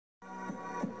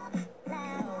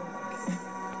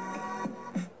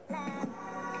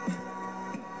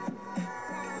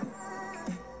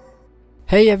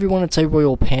Hey everyone, it's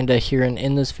ARoyalPanda here, and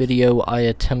in this video I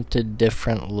attempted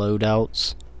different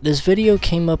loadouts. This video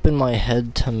came up in my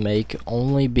head to make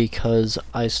only because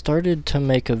I started to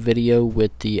make a video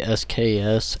with the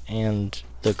SKS and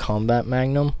the Combat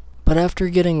Magnum. But after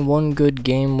getting one good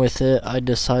game with it, I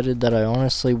decided that I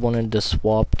honestly wanted to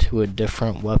swap to a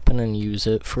different weapon and use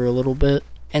it for a little bit.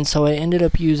 And so I ended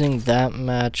up using that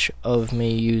match of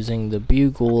me using the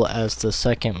Bugle as the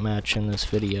second match in this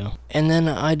video. And then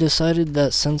I decided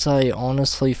that since I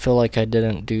honestly feel like I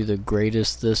didn't do the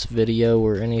greatest this video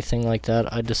or anything like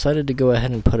that, I decided to go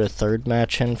ahead and put a third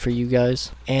match in for you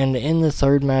guys. And in the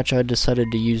third match I decided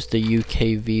to use the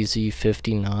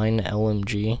UKVZ59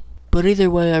 LMG. But either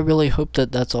way, I really hope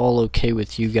that that's all okay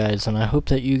with you guys, and I hope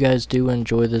that you guys do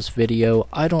enjoy this video.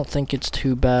 I don't think it's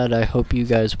too bad. I hope you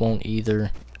guys won't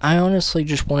either. I honestly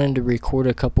just wanted to record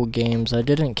a couple games. I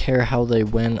didn't care how they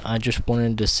went. I just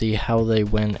wanted to see how they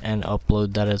went and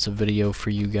upload that as a video for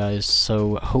you guys.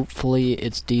 So hopefully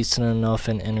it's decent enough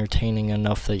and entertaining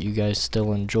enough that you guys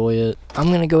still enjoy it. I'm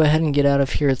going to go ahead and get out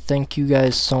of here. Thank you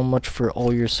guys so much for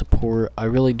all your support. I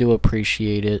really do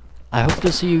appreciate it. I hope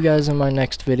to see you guys in my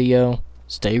next video.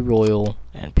 Stay royal,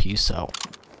 and peace out.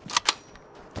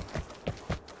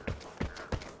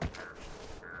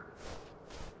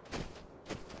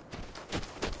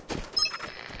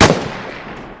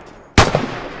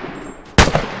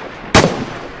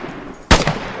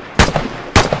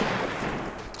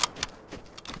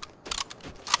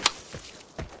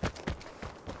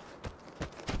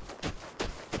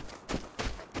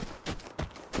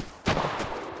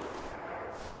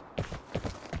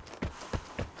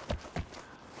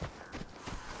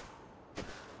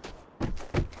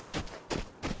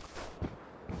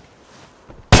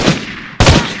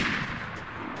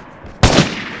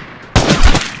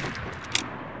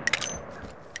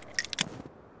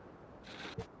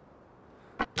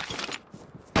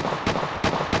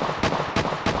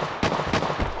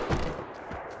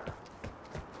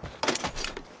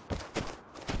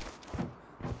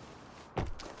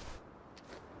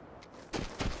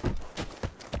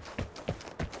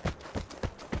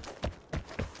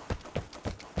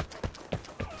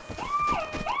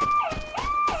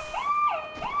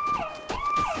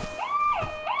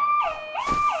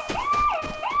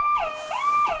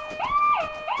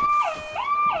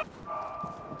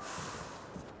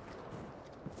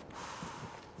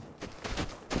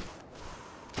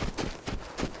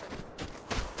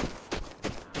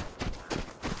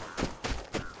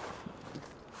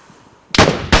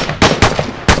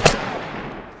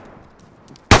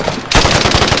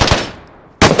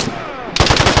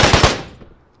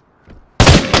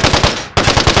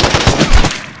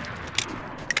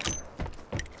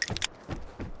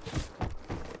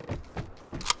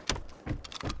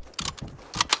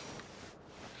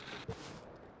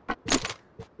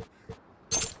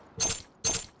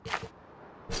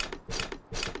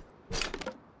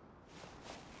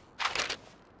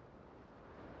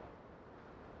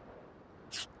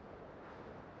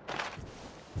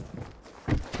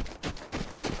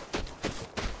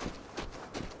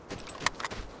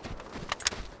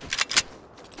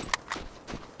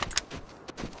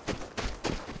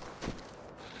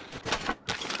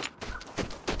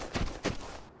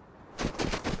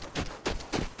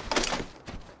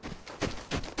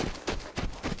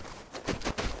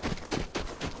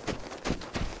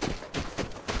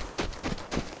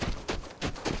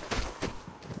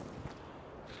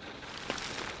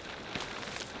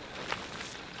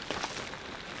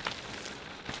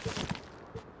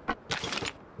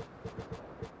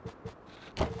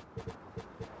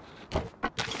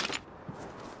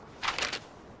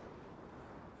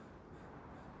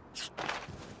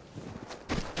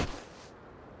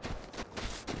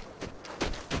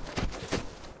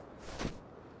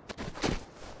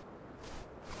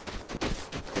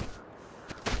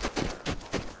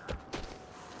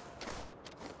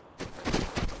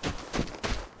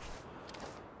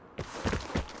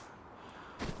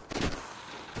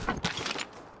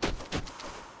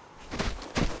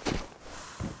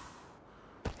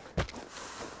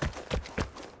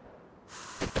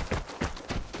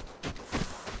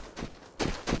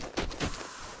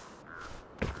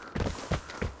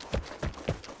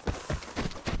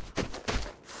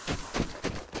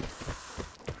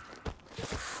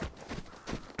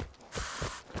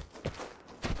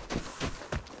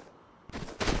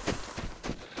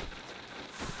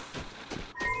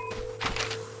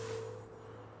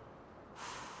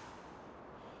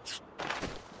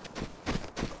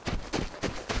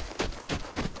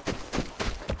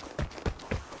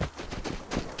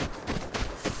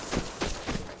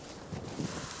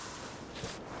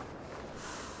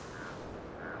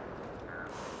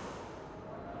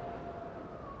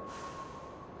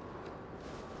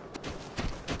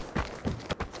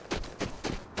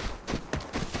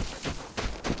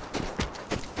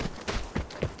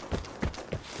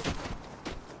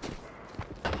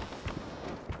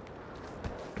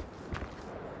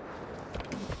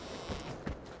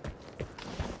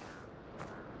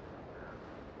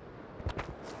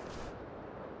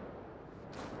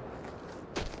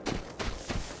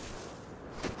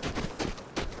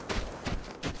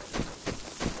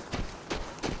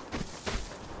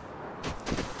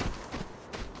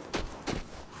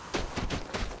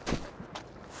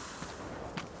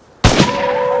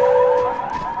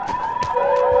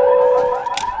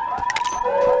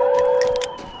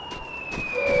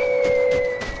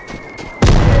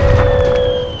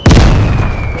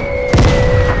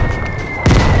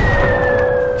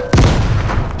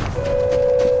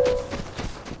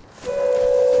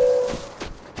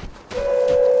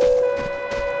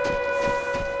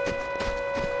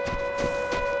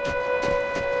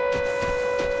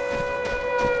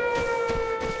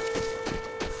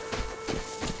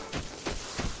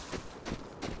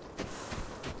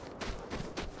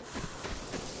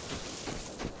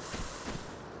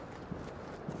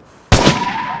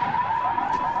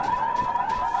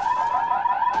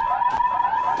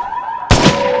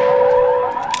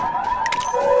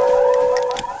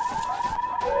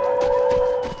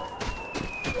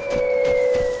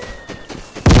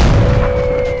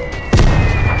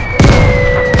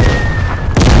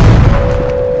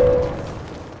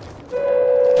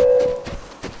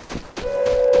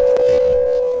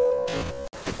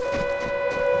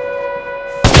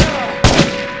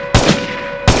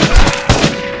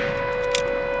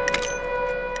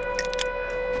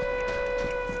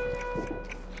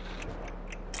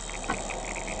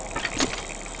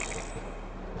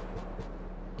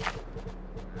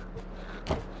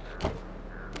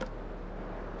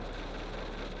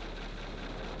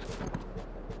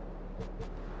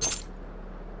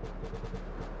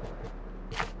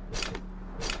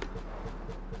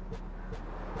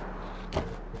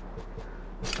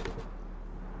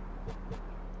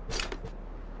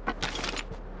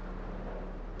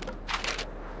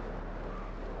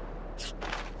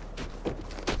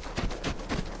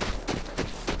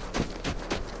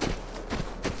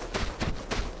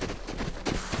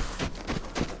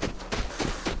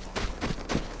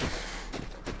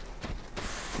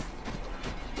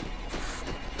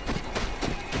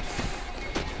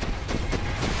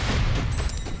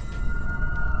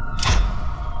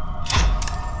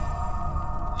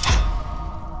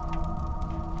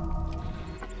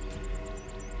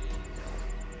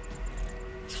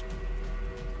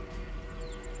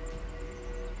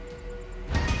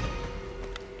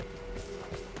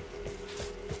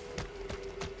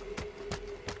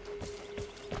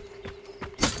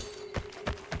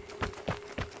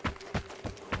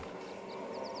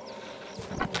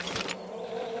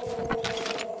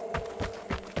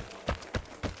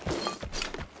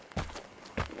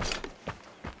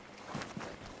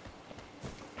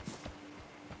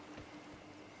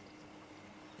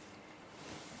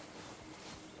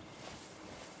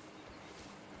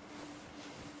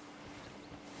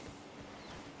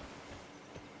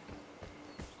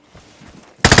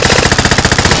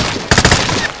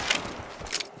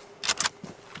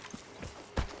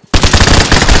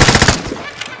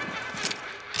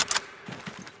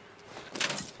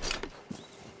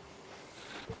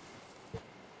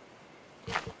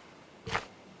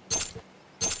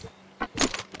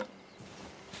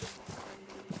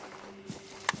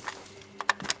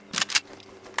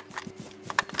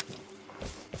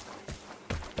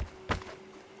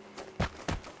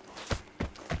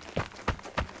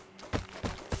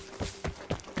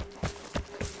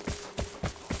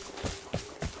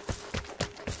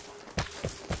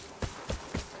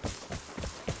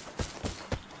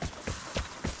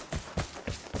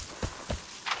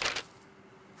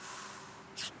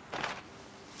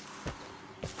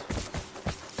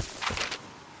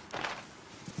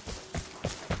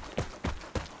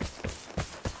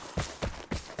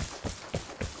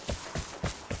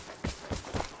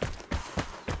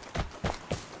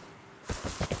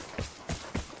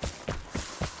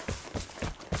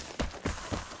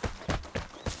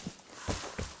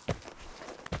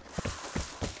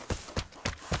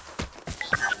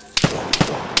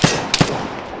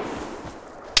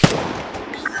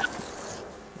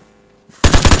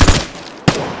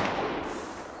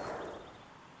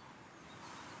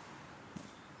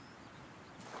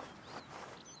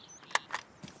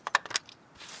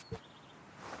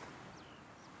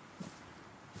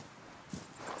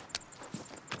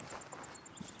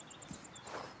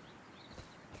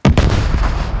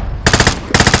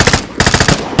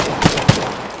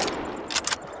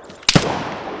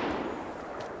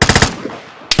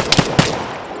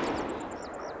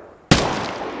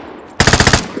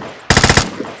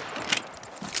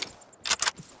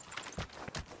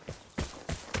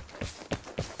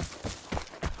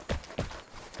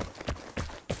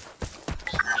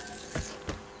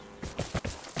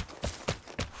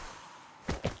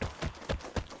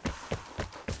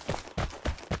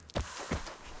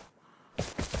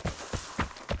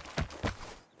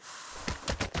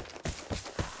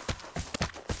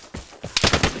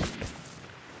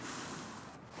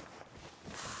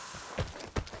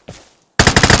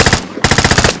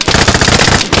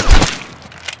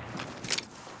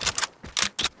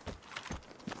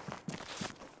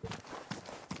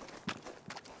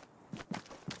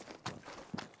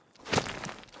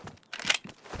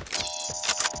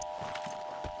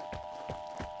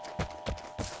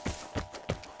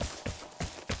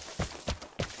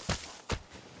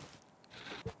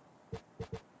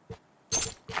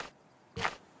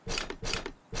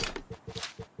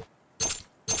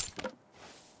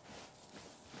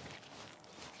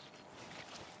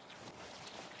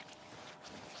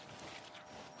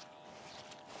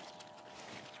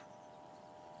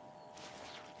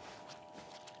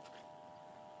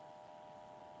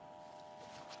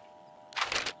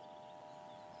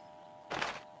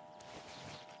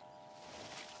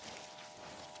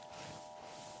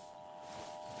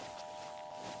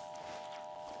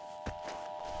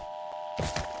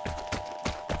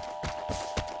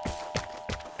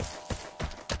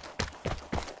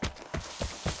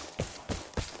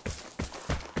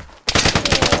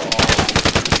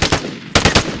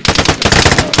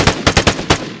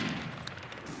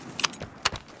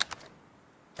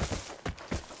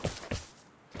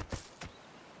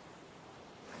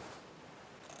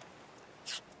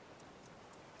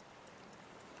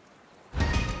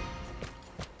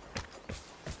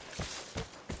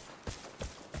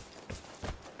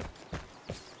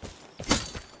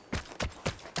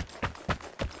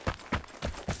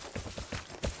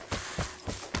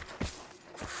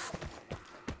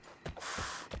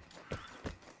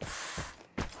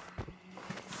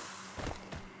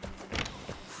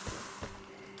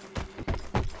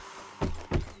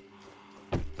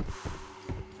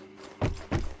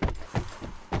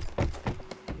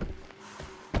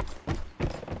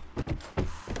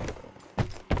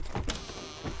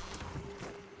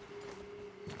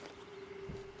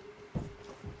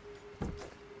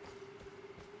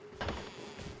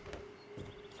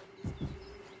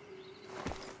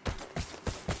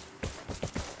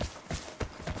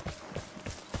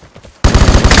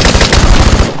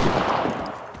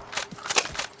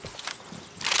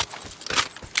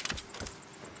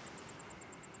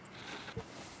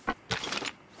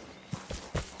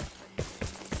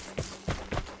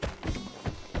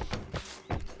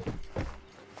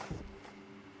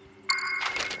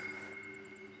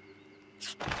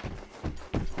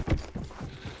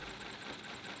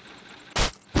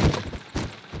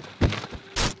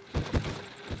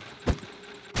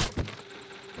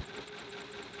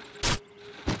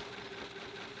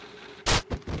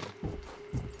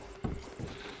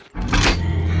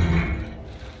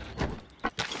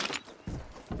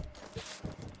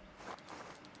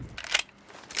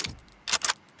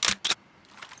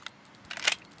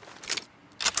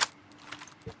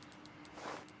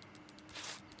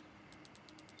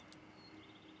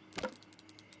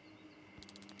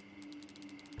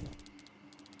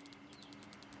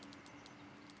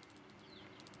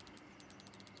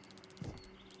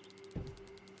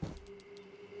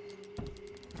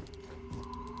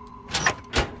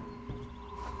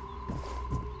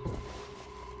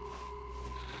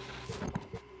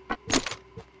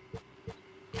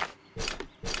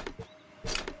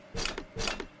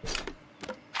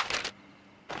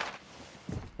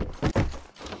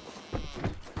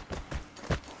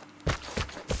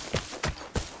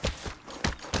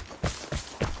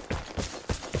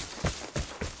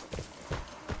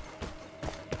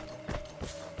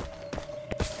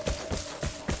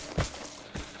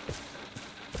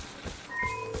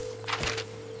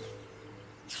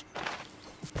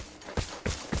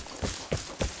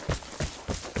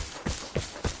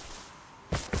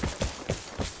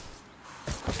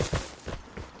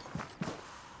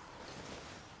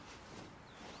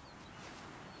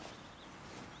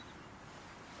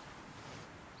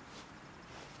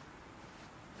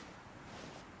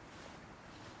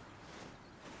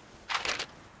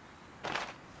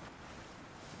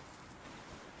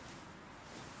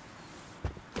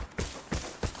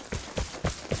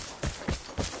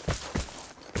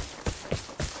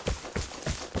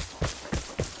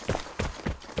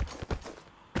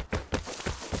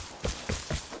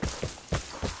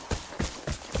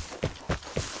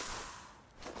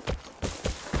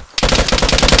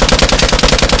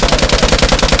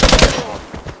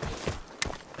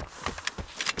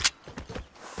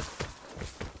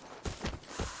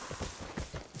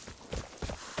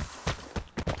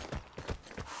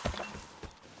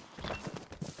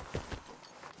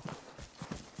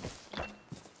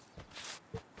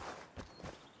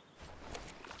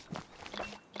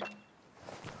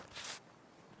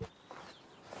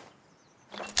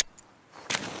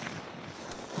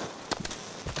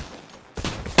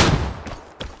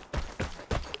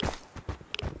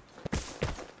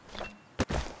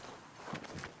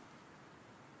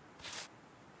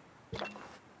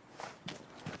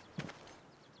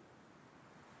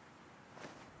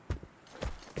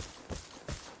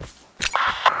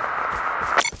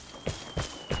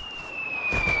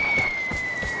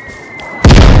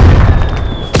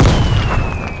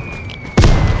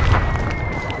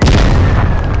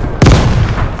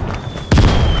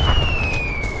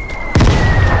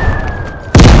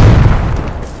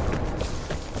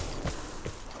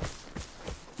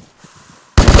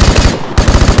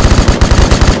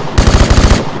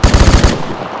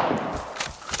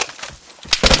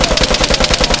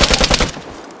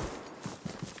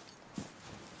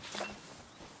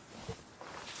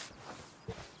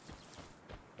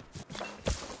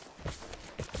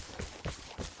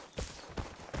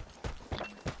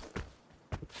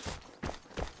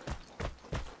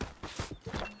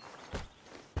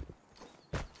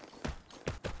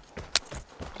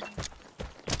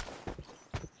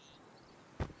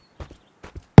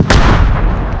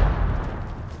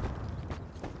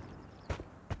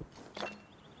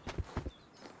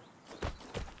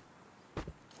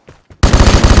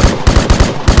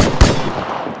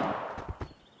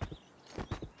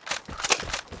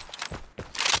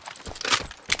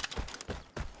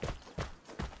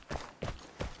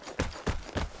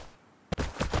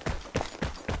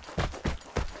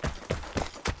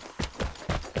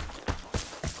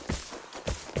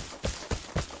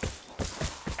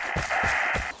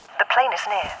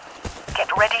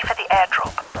 Get ready for the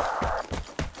airdrop.